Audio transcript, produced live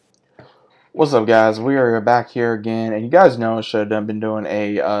What's up, guys? We are back here again, and you guys know I should have been doing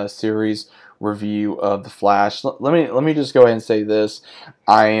a series review of The Flash. Let me just go ahead and say this: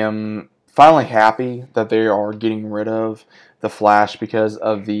 I am finally happy that they are getting rid of The Flash because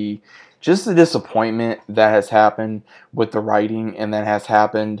of the disappointment that has happened with the writing and that has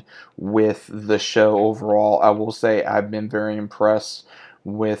happened with the show overall. I will say I've been very impressed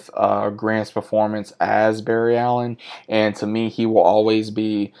with Grant's performance as Barry Allen, and to me, he will always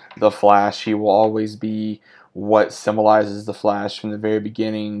be the Flash. He will always be what symbolizes the Flash from the very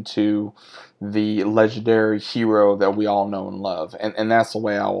beginning to the legendary hero that we all know and love. And that's the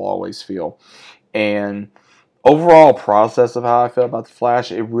way I will always feel. And overall process of how I feel about the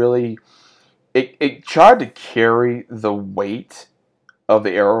Flash, it tried to carry the weight of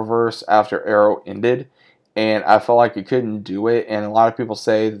the Arrowverse after Arrow ended. And I felt like it couldn't do it. And a lot of people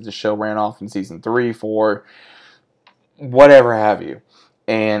say that the show ran off in season 3, 4, whatever have you.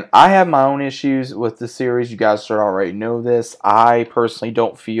 And I have my own issues with the series. You guys should already know this. I personally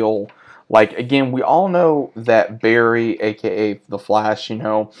don't feel like, again, we all know that Barry, aka the Flash,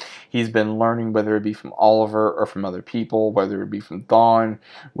 he's been learning, whether it be from Oliver or from other people, whether it be from Dawn,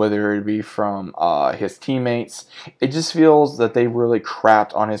 whether it be from his teammates. It just feels that they really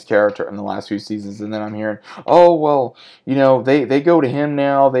crapped on his character in the last few seasons. And then I'm hearing, oh, well, they go to him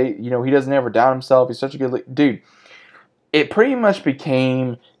now. He doesn't ever doubt himself. He's such a good dude. It pretty much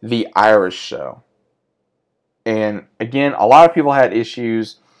became the Iris show. And again, a lot of people had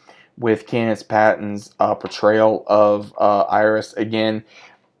issues with Candice Patton's portrayal of Iris. Again,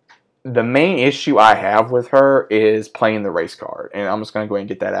 the main issue I have with her is playing the race card. And I'm just going to go ahead and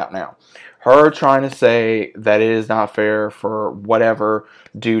get that out now. Her trying to say that it is not fair for whatever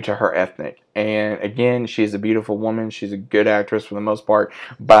due to her ethnic. And again, she's a beautiful woman. She's a good actress for the most part.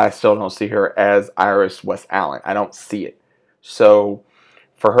 But I still don't see her as Iris West Allen. I don't see it. So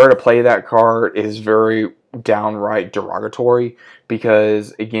for her to play that card is very downright derogatory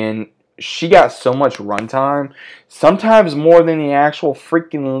because, again, she got so much runtime, sometimes more than the actual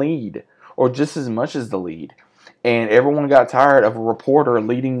freaking lead, or just as much as the lead. And everyone got tired of a reporter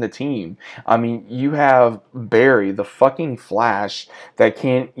leading the team. I mean, you have Barry, the fucking Flash, that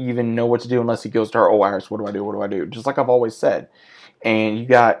can't even know what to do unless he goes to her, oh, Iris, what do I do? What do I do? Just like I've always said. And you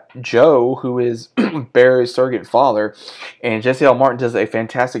got Joe, who is Barry's surrogate father, and Jesse L. Martin does a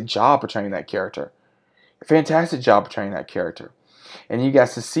fantastic job portraying that character. A fantastic job portraying that character. And you got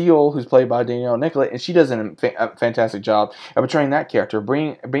Cecile, who's played by Danielle Nicolette, and she does a fantastic job of portraying that character,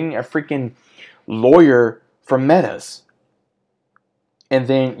 bringing a freaking lawyer from Metas. And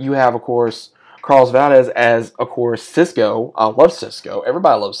then you have, of course, Carlos Valdez as, of course, Cisco. I love Cisco.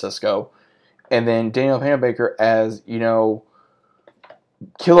 Everybody loves Cisco. And then Daniel Panabaker as,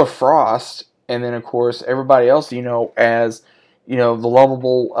 Killer Frost, and then of course everybody else as the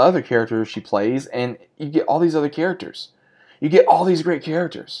lovable other character she plays, and you get all these other characters. You get all these great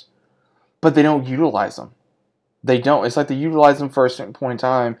characters, but they don't utilize them. They don't. It's like they utilize them for a certain point in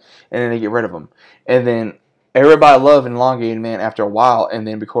time, and then they get rid of them, and then everybody loved Elongated Man after a while, and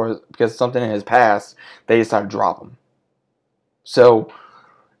then because something has passed, they decide to drop them. So.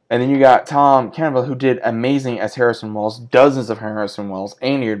 And then you got Tom Campbell, who did amazing as Harrison Wells, dozens of Harrison Wells,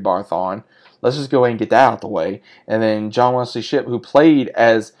 and Ed Barthon. Let's just go ahead and get that out of the way. And then John Wesley Shipp, who played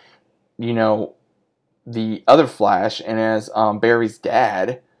as, the other Flash and as Barry's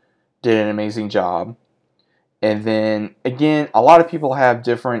dad, did an amazing job. And then, again, a lot of people have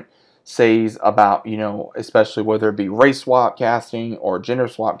different says about, especially whether it be race swap casting or gender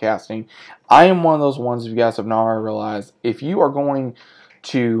swap casting. I am one of those ones, if you guys have not already realized, if you are going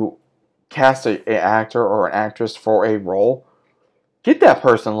to cast an actor or an actress for a role, get that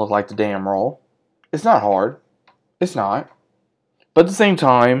person to look like the damn role. It's not hard. It's not. But at the same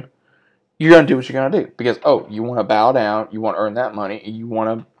time, you're going to do what you're going to do. Because, you want to bow down, you want to earn that money, and you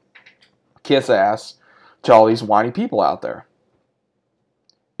want to kiss ass to all these whiny people out there.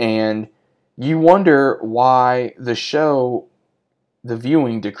 And you wonder why the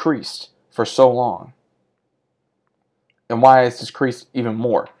viewing decreased for so long. And why it's decreased even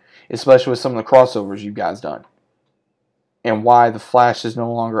more, especially with some of the crossovers you guys done. And why The Flash is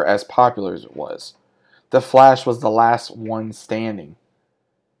no longer as popular as it was. The Flash was the last one standing.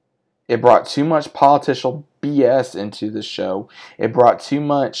 It brought too much political BS into the show. It brought too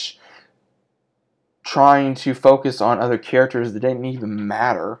much trying to focus on other characters that didn't even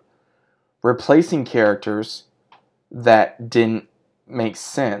matter. Replacing characters that didn't make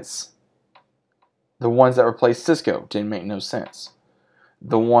sense. The ones that replaced Cisco didn't make no sense.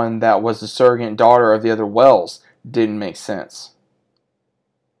 The one that was the surrogate daughter of the other Wells didn't make sense.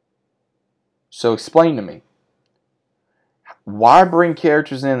 So explain to me, Why bring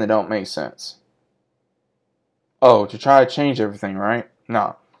characters in that don't make sense? Oh, to try to change everything, right?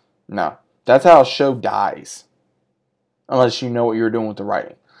 No. No. That's how a show dies. Unless you know what you're doing with the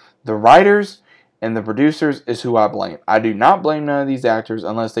writing. The writers and the producers is who I blame. I do not blame none of these actors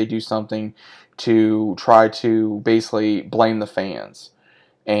unless they do something to try to basically blame the fans.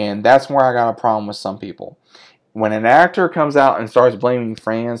 And that's where I got a problem with some people. When an actor comes out and starts blaming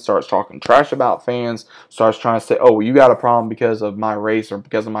fans, starts talking trash about fans, starts trying to say, oh, you got a problem because of my race or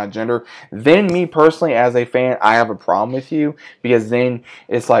because of my gender, then me personally as a fan, I have a problem with you, because then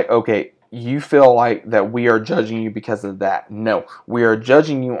it's like, okay, you feel like that we are judging you because of that. No, we are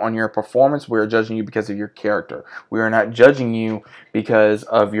judging you on your performance. We are judging you because of your character. We are not judging you because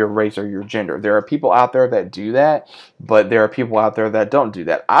of your race or your gender. There are people out there that do that, but there are people out there that don't do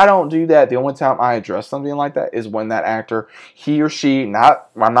that. I don't do that. The only time I address something like that is when that actor, he or she,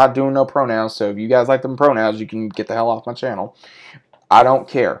 I'm not doing no pronouns, so if you guys like them pronouns, you can get the hell off my channel. I don't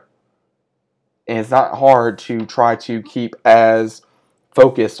care. And it's not hard to try to keep as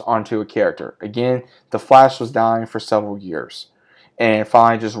focused onto a character. Again, The Flash was dying for several years and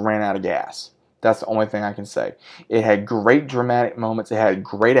finally just ran out of gas. That's the only thing I can say. It had great dramatic moments. It had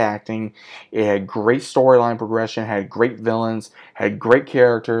great acting. It had great storyline progression. Had great villains. Had great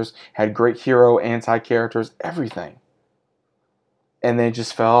characters. Had great hero, anti-characters. Everything. And then it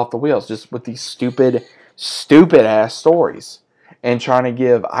just fell off the wheels. Just with these stupid, stupid ass stories. And trying to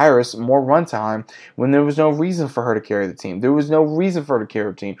give Iris more runtime when there was no reason for her to carry the team. There was no reason for her to carry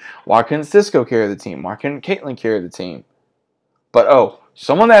the team. Why couldn't Cisco carry the team? Why couldn't Caitlyn carry the team? But oh,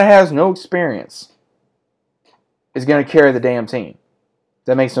 someone that has no experience is going to carry the damn team.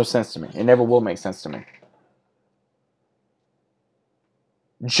 That makes no sense to me. It never will make sense to me.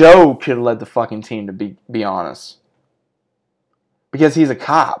 Joe could have led the fucking team, to be honest. Because he's a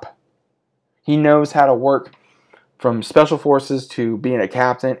cop. He knows how to work from special forces to being a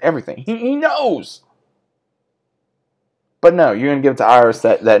captain, everything. He knows. But no, you're going to give it to Iris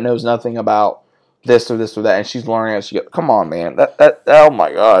that knows nothing about this or this or that, and she's learning as she goes. Come on, man. Oh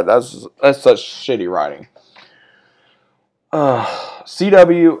my God, that's such shitty writing.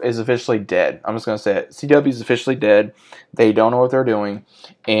 CW is officially dead. I'm just going to say it. CW is officially dead. They don't know what they're doing.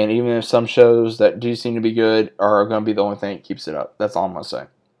 And even if some shows that do seem to be good are going to be the only thing that keeps it up. That's all I'm going to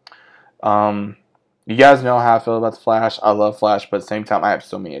say. You guys know how I feel about The Flash. I love Flash, but at the same time, I have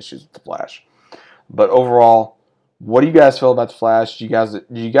so many issues with The Flash. But overall, what do you guys feel about The Flash? Do you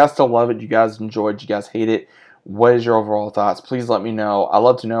guys still love it? Do you guys enjoy it? Do you guys hate it? What is your overall thoughts? Please let me know. I'd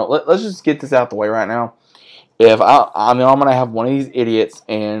love to know. Let's just get this out the way right now. If I know I'm going to have one of these idiots,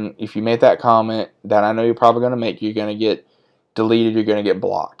 and if you make that comment that I know you're probably going to make, you're going to get deleted, you're going to get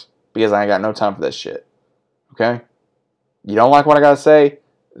blocked. Because I ain't got no time for this shit. Okay? You don't like what I got to say?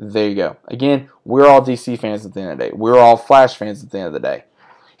 There you go. Again, we're all DC fans at the end of the day. We're all Flash fans at the end of the day.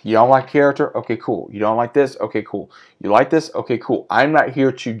 You don't like character? Okay, cool. You don't like this? Okay, cool. You like this? Okay, cool. I'm not here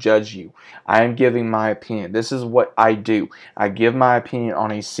to judge you. I am giving my opinion. This is what I do. I give my opinion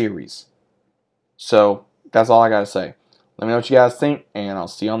on a series. So, that's all I got to say. Let me know what you guys think, and I'll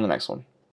see you on the next one.